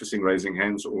just practicing raising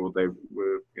hands or they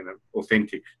were,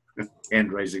 authentic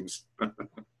hand raisings.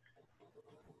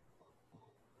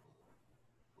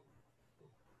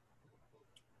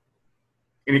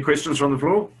 Any questions from the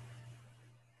floor?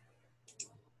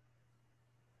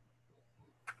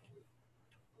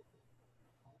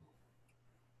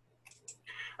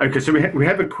 Okay, so we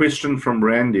have a question from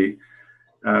Randy,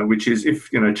 which is if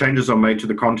changes are made to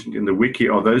the content in the wiki,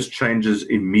 are those changes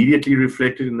immediately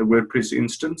reflected in the WordPress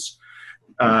instance?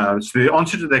 So the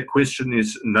answer to that question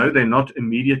is no, they're not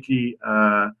immediately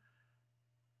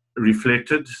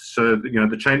reflected. So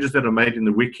the changes that are made in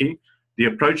the wiki, the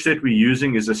approach that we're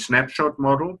using is a snapshot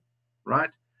model, right?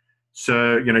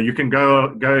 So you can go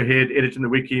ahead, edit in the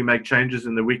wiki, make changes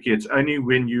in the wiki. It's only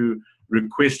when you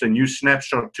request a new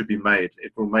snapshot to be made,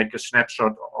 it will make a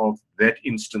snapshot of that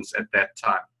instance at that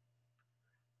time.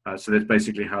 So that's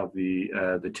basically how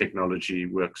the technology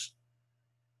works.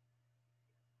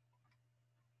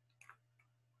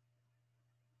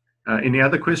 Any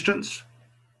other questions?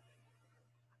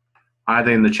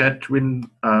 Either in the chat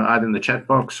either in the chat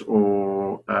box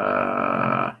or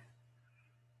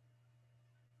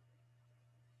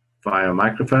via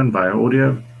microphone, via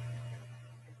audio.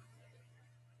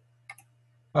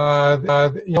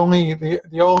 The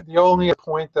only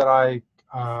point that I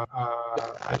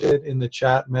did in the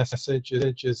chat message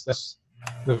is that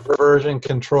the version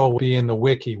control will be in the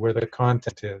wiki where the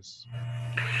content is.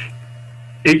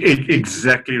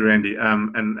 Exactly, Randy.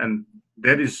 And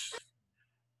that is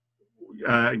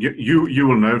you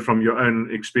will know from your own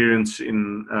experience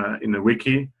in the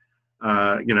wiki.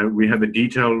 We have a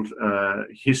detailed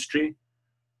history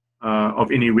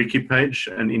of any wiki page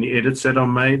and any edits that are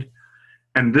made.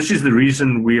 And this is the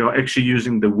reason we are actually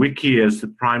using the wiki as the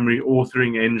primary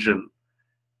authoring engine,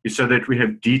 is so that we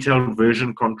have detailed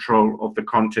version control of the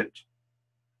content.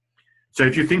 So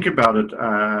if you think about it,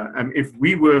 if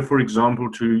we were, for example,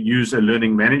 to use a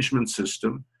learning management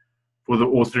system for the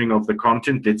authoring of the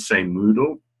content, let's say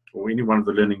Moodle or any one of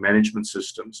the learning management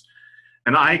systems,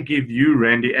 and I give you,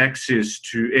 Randy, access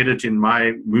to edit in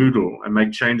my Moodle and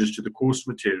make changes to the course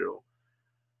material,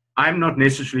 I'm not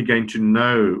necessarily going to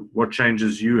know what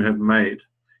changes you have made.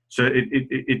 So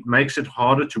it makes it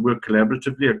harder to work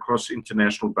collaboratively across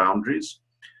international boundaries.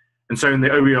 And so in the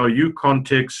OERU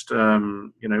context,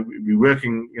 we're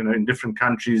working, in different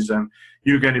countries.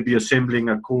 You're going to be assembling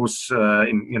a course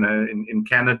in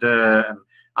Canada, and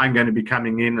I'm going to be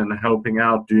coming in and helping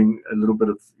out, doing a little bit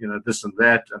of this and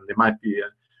that. And there might be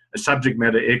a subject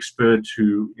matter expert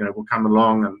who will come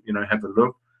along and have a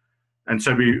look. And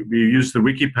so we use the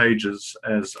wiki pages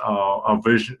as our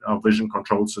version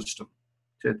control system.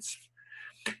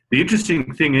 The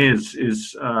interesting thing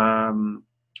is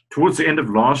towards the end of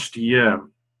last year,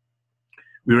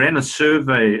 we ran a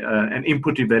survey, an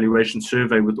input evaluation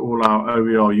survey with all our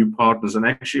OERU partners, and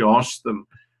actually asked them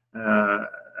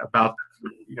about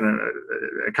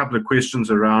a couple of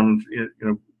questions around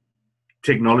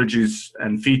technologies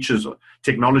and features,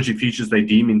 technology features they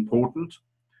deem important.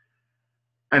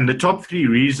 And the top 3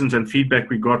 reasons and feedback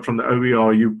we got from the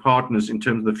OERU partners in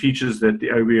terms of the features that the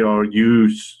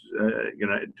OERU's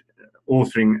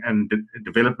authoring and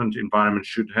development environment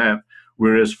should have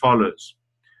were as follows.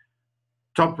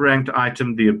 Top ranked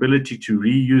item, the ability to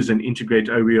reuse and integrate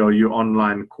OERU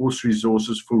online course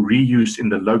resources for reuse in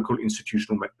the local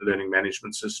institutional learning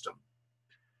management system.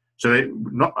 So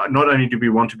not only do we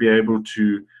want to be able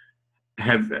to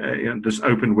have this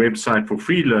open website for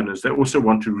free learners, they also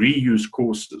want to reuse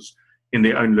courses in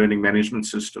their own learning management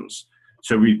systems.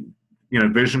 So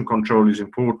version control is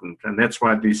important. And that's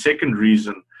why the second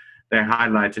reason they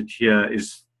highlighted here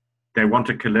is they want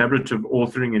a collaborative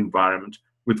authoring environment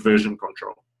with version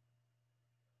control.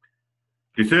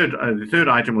 The third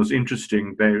item was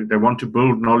interesting. They want to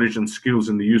build knowledge and skills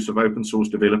in the use of open source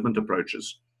development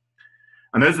approaches.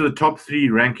 And those are the top 3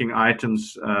 ranking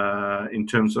items in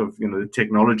terms of the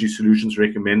technology solutions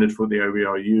recommended for the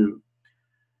OERU,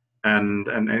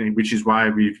 and which is why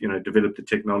we've developed the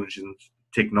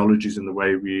technologies in the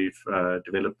way we've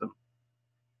developed them.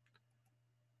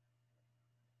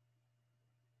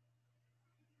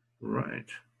 Right.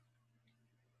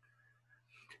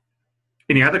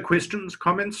 Any other questions,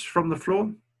 comments from the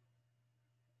floor?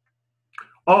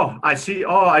 Oh, I see.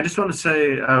 Oh, I just want to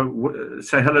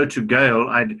say hello to Gail.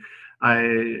 I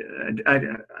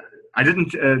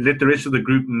didn't let the rest of the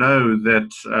group know that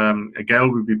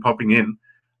Gail would be popping in.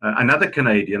 Another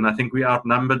Canadian. I think we're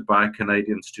outnumbered by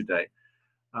Canadians today.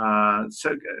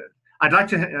 So I'd like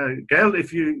to, Gail,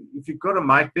 if you've got a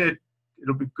mic there,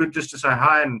 it'll be good just to say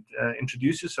hi and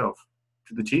introduce yourself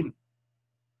to the team.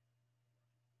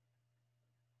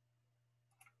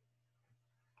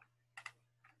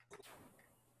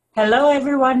 Hello,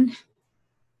 everyone.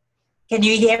 Can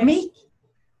you hear me?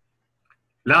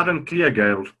 Loud and clear,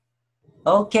 Gail.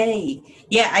 Okay.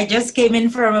 Yeah, I just came in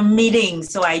from a meeting,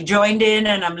 so I joined in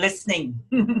and I'm listening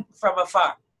from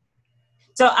afar.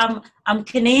 So I'm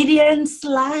Canadian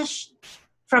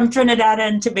 / from Trinidad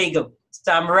and Tobago.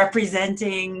 So I'm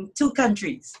representing 2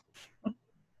 countries.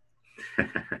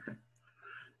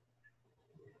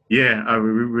 Yeah,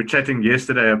 we were chatting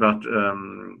yesterday about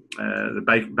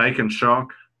the bacon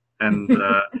shark, and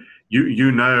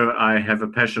you know I have a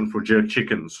passion for jerk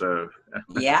chicken, so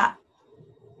Yeah.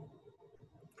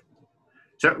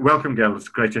 So welcome, Gail. It's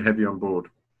great to have you on board.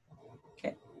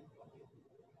 Okay.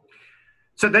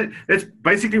 So that's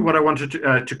basically what I wanted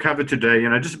to cover today.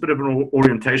 Just a bit of an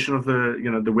orientation of the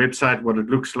the website, what it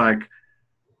looks like.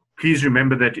 Please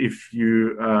remember that if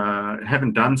you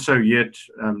haven't done so yet,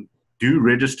 do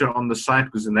register on the site,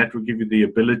 because then that will give you the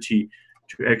ability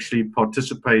to actually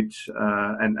participate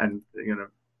and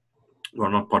well,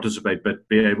 not participate, but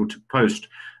be able to post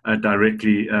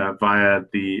directly via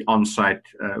the on-site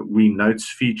We Notes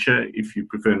feature if you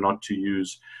prefer not to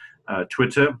use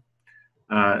Twitter.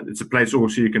 It's a place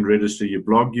also you can register your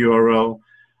blog URL.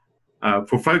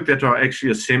 For folk that are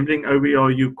actually assembling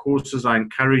OERU courses, I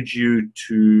encourage you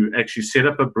to actually set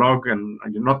up a blog, and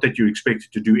not that you expect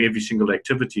it to do every single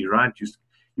activity, right?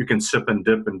 You can sip and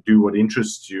dip and do what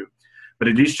interests you, but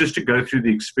at least just to go through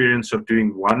the experience of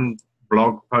doing one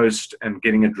blog post and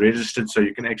getting it registered, so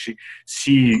you can actually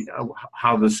see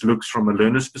how this looks from a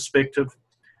learner's perspective,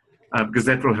 because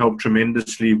that will help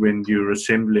tremendously when you're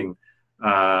assembling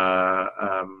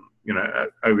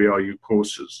OERU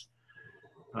courses.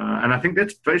 And I think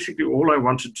that's basically all I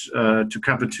wanted to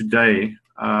cover today.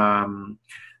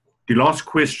 The last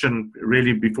question,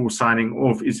 really, before signing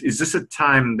off, is this a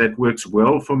time that works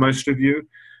well for most of you?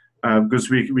 Because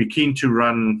we're keen to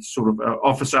run sort of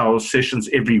office hour sessions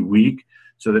every week,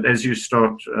 so that as you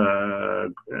start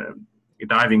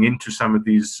diving into some of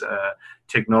these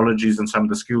technologies and some of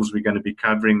the skills we're going to be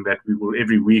covering, that we will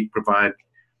every week provide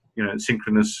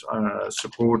synchronous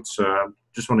support. So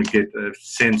just want to get a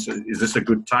sense, is this a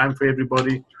good time for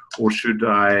everybody, or should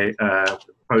I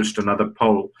post another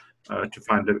poll to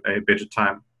find a better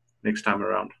time next time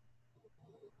around?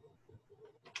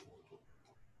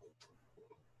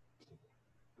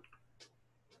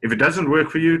 If it doesn't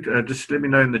work for you, just let me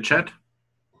know in the chat.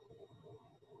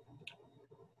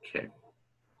 Okay.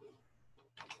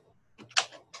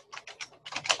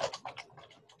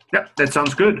 Yeah, that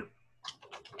sounds good.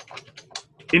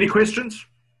 Any questions?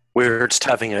 We're just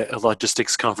having a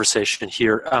logistics conversation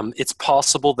here. It's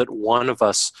possible that one of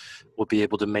us will be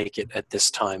able to make it at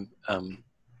this time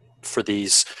for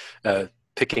these.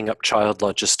 Picking up child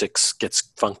logistics gets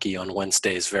funky on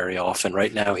Wednesdays very often.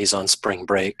 Right now he's on spring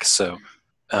break, so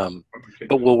Okay.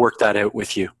 But we'll work that out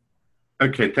with you.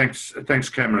 Okay, thanks,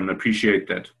 Cameron. Appreciate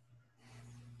that.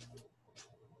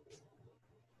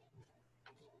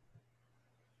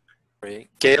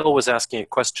 Gail was asking a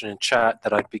question in chat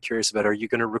that I'd be curious about. Are you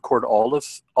going to record all of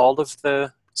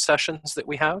the sessions that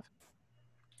we have?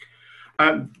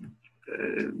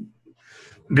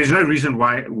 There's no reason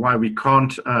why we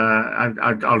can't.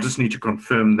 I'll just need to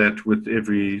confirm that with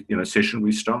every session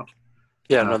we start.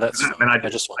 Yeah, no, that's fine. I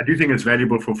do think it's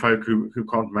valuable for folk who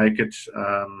can't make it,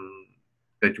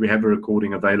 that we have a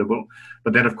recording available.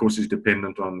 But that, of course, is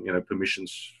dependent on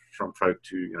permissions from folk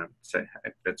to say,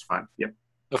 hey, that's fine. Yeah.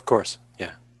 Of course.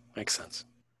 Yeah, makes sense.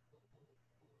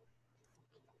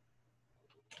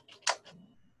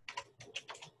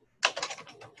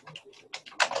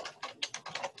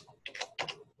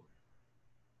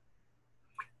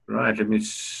 Right, let me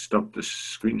stop the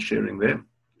screen sharing there.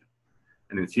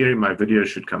 And in theory, my video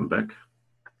should come back.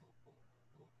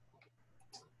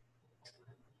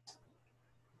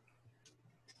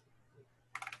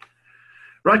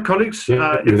 Right, colleagues.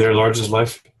 Yeah, you're there large as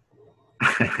life.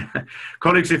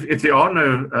 Colleagues, if there are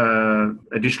no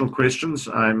additional questions,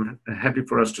 I'm happy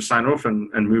for us to sign off and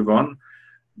move on.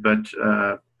 But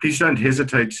please don't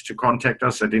hesitate to contact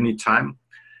us at any time.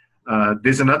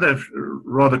 There's another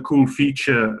rather cool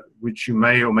feature which you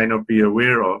may or may not be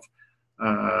aware of,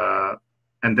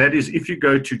 and that is if you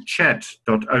go to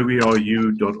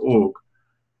chat.oeru.org,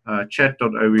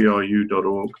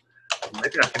 chat.oeru.org,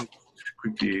 maybe I can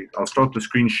quickly, I'll start the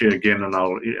screen share again and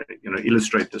I'll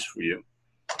illustrate this for you.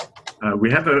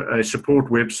 We have a support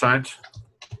website,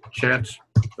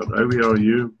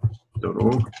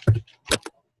 chat.oeru.org.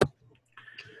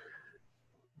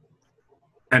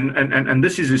 And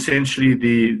this is essentially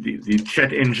the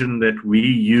chat engine that we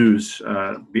use,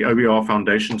 the OER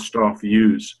Foundation staff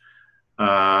use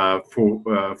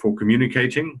for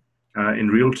communicating in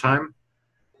real time.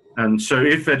 And so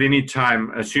if at any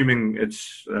time, assuming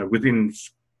it's within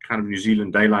kind of New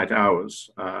Zealand daylight hours,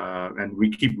 and we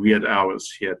keep weird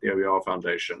hours here at the OER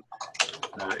Foundation,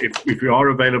 if you are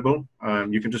available,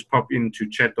 you can just pop into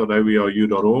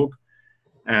chat.oeru.org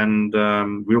and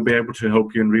we'll be able to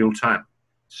help you in real time.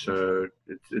 So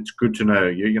it's good to know.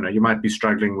 You might be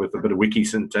struggling with a bit of wiki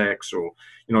syntax, or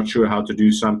you're not sure how to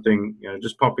do something.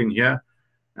 Just pop in here,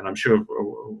 and I'm sure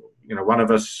one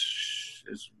of us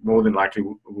is more than likely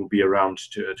will be around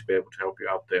to be able to help you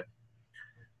out there.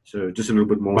 So just a little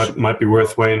bit more. Might be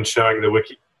worth Wayne showing the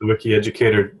wiki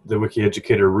educator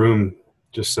room,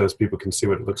 just so as people can see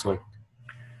what it looks like.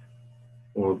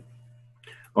 Or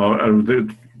the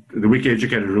wiki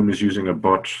educator room is using a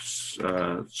bot.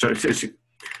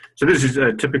 So this is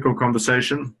a typical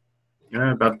conversation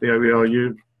about the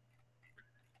OERU,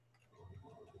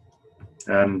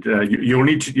 and you'll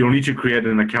need to create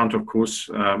an account, of course,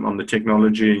 on the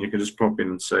technology, and you can just pop in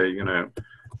and say,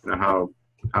 how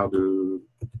do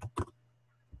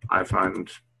I find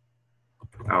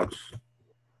out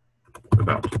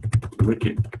about the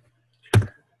wiki,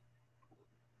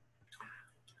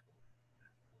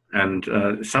 and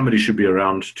somebody should be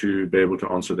around to be able to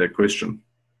answer that question.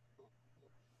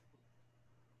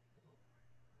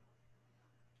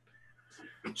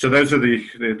 So those are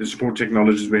the support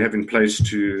technologies we have in place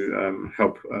to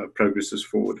help progress this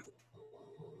forward.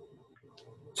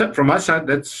 So from my side,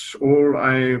 that's all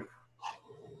I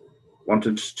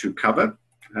wanted to cover.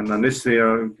 And unless there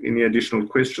are any additional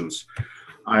questions,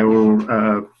 I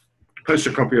will post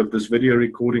a copy of this video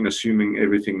recording, assuming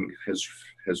everything has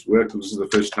worked. This is the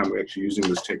first time we're actually using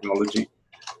this technology.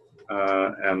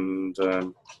 And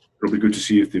it'll be good to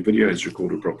see if the video is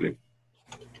recorded properly.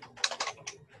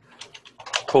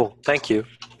 Cool. Thank you.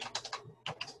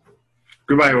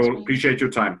 Goodbye, all. Appreciate your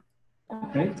time.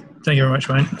 Okay. Thank you very much,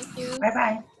 Wayne.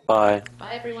 Bye-bye. Bye.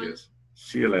 Bye, everyone. Cheers.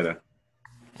 See you later.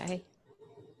 Bye.